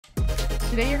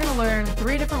Today you're going to learn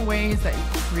 3 different ways that you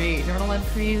can create journal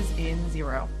entries in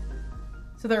Xero.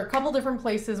 So there are a couple different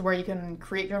places where you can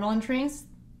create journal entries.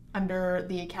 Under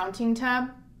the Accounting tab,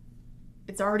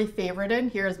 it's already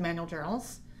favorited. Here is Manual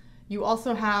Journals. You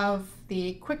also have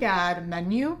the Quick Add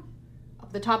menu.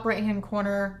 Up the top right-hand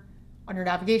corner, on your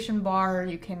navigation bar,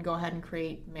 you can go ahead and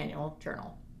create Manual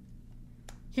Journal.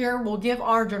 Here, we'll give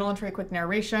our journal entry a quick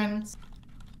narration,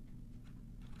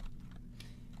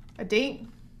 a date.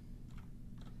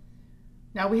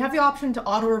 Now we have the option to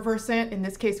auto-reverse it. In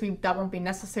this case, that won't be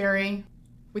necessary.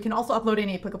 We can also upload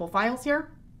any applicable files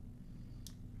here.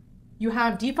 You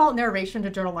have default narration to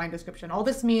journal line description. All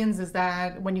this means is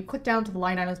that when you click down to the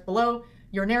line items below,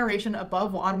 your narration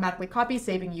above will automatically copy,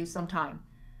 saving you some time.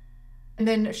 And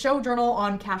then show journal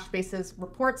on cash basis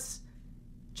reports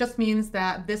just means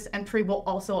that this entry will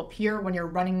also appear when you're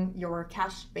running your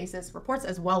cash basis reports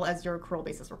as well as your accrual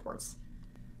basis reports.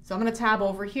 So I'm going to tab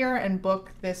over here and book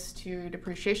this to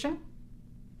depreciation.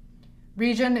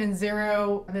 Region in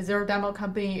Xero, the Xero demo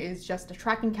company is just a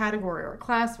tracking category or a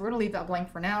class. We're going to leave that blank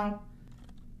for now.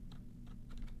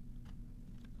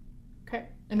 Okay,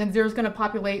 and then Xero is going to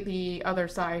populate the other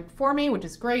side for me, which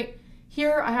is great.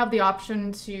 Here I have the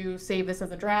option to save this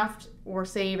as a draft or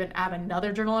save and add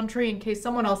another journal entry in case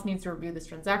someone else needs to review this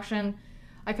transaction.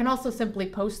 I can also simply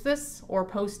post this or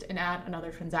post and add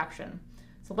another transaction.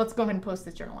 So let's go ahead and post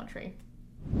this journal entry.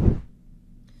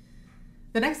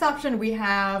 The next option we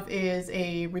have is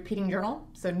a repeating journal,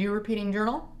 so new repeating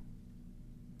journal.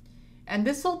 And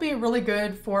this will be really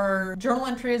good for journal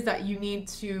entries that you need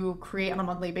to create on a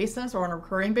monthly basis or on a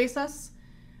recurring basis.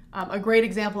 A great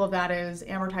example of that is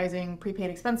amortizing prepaid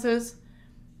expenses.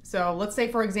 So let's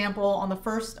say, for example, on the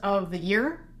first of the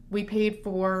year, we paid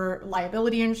for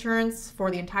liability insurance for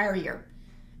the entire year.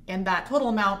 And that total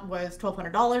amount was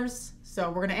 $1,200. So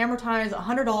we're going to amortize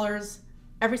 $100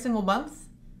 every single month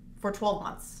for 12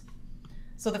 months.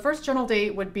 So the first journal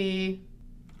date would be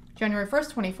January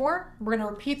 1st, 24. We're going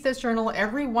to repeat this journal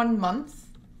every 1 month.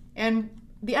 And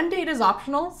the end date is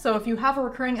optional. So if you have a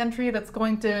recurring entry that's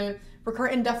going to recur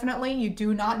indefinitely, you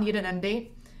do not need an end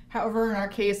date. However, in our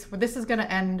case, this is going to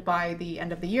end by the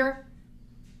end of the year.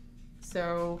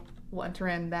 So we'll enter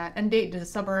in that end date,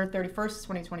 December 31st,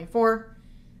 2024.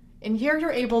 And here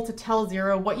you're able to tell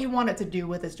Xero what you want it to do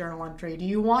with this journal entry. Do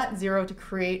you want Xero to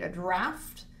create a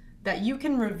draft that you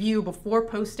can review before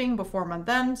posting before month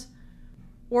end?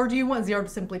 Or do you want Xero to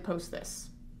simply post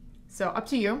this? So up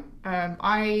to you.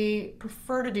 I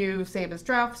prefer to do save as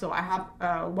draft, so I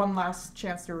have one last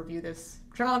chance to review this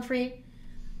journal entry.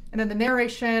 And then the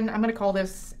narration, I'm going to call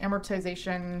this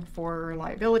amortization for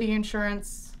liability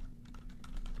insurance.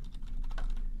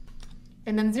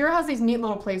 And then Xero has these neat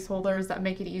little placeholders that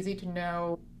make it easy to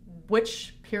know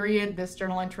which period this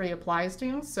journal entry applies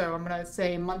to. So I'm going to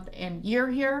say month and year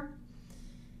here.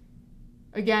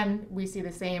 Again, we see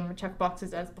the same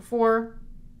checkboxes as before.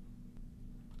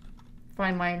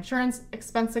 Find my insurance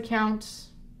expense account.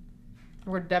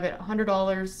 We're going to debit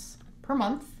 $100 per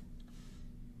month.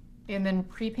 And then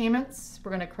prepayments,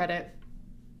 we're going to credit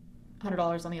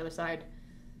 $100 on the other side.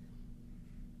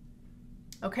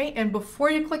 Okay, and before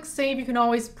you click save, you can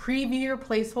always preview your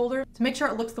placeholder to make sure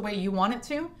it looks the way you want it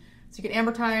to. So you can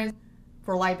amortize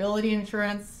for liability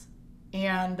insurance,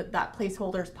 and that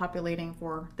placeholder is populating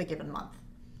for the given month.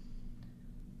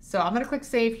 So I'm going to click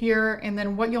save here, and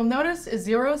then what you'll notice is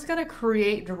Xero is going to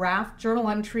create draft journal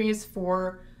entries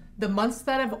for the months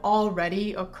that have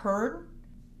already occurred.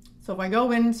 So if I go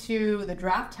into the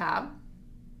draft tab,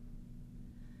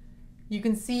 you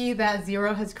can see that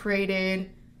Xero has created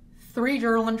 3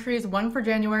 journal entries, one for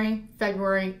January,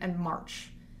 February, and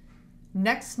March.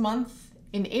 Next month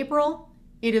in April,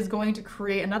 it is going to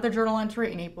create another journal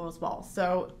entry in April as well.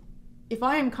 So if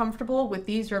I am comfortable with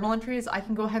these journal entries, I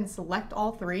can go ahead and select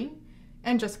all 3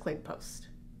 and just click post.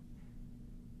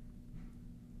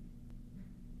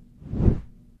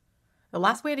 The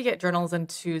last way to get journals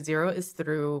into Xero is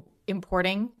through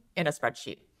importing in a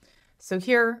spreadsheet. So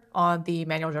here on the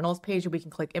Manual Journals page, we can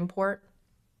click import.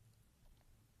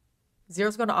 Xero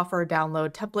is going to offer a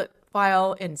download template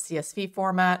file in CSV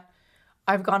format.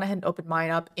 I've gone ahead and opened mine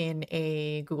up in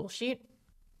a Google Sheet.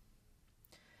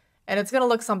 And it's going to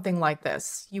look something like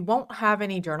this. You won't have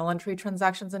any journal entry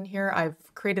transactions in here.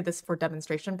 I've created this for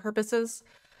demonstration purposes,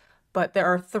 but there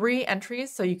are 3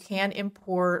 entries, so you can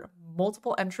import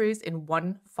multiple entries in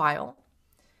one file.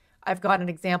 I've got an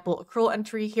example accrual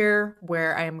entry here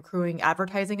where I am accruing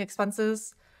advertising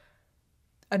expenses,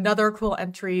 another accrual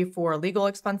entry for legal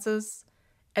expenses,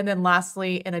 and then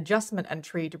lastly, an adjustment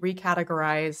entry to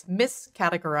miscategorize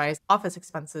office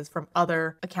expenses from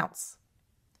other accounts.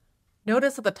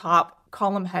 Notice at the top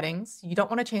column headings, you don't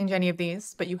want to change any of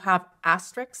these, but you have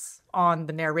asterisks on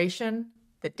the narration,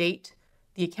 the date,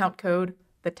 the account code,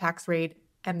 the tax rate,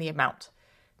 and the amount.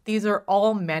 These are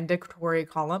all mandatory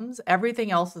columns.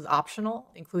 Everything else is optional,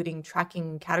 including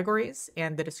tracking categories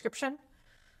and the description.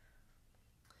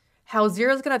 How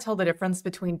Xero is going to tell the difference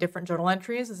between different journal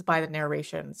entries is by the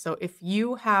narration. So if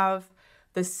you have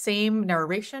the same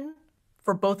narration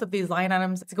for both of these line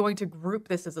items, it's going to group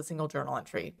this as a single journal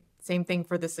entry. Same thing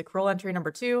for this accrual entry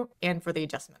number 2 and for the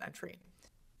adjustment entry.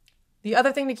 The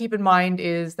other thing to keep in mind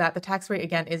is that the tax rate,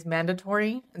 again, is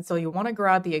mandatory. And so you want to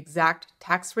grab the exact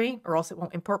tax rate or else it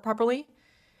won't import properly.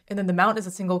 And then the amount is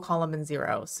a single column in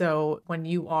Xero. So when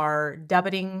you are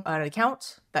debiting an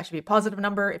account, that should be a positive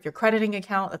number. If you're crediting an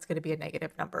account, that's going to be a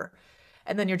negative number.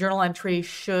 And then your journal entry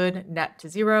should net to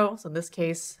 0. So in this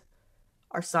case,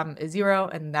 our sum is 0,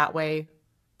 and that way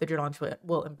the journal entry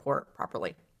will import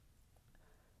properly.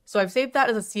 So I've saved that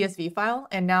as a CSV file,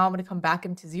 and now I'm going to come back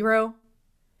into Xero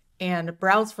and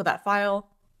browse for that file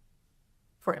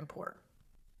for import.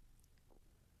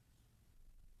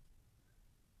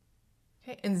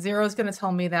 Okay, and Xero is going to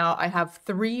tell me now I have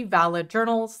 3 valid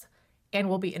journals and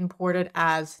will be imported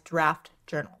as draft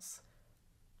journals.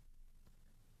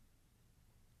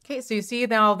 Okay, so you see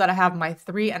now that I have my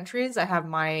 3 entries. I have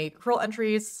my accrual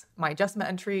entries, my adjustment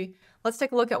entry. Let's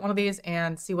take a look at one of these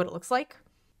and see what it looks like.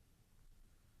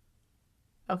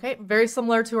 Okay, very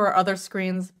similar to our other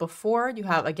screens before. You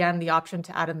have, again, the option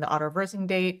to add in the auto-reversing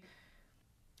date.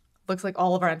 Looks like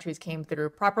all of our entries came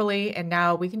through properly, and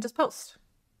now we can just post.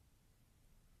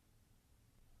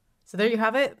 So there you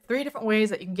have it, 3 different ways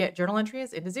that you can get journal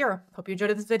entries into Xero. Hope you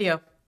enjoyed this video.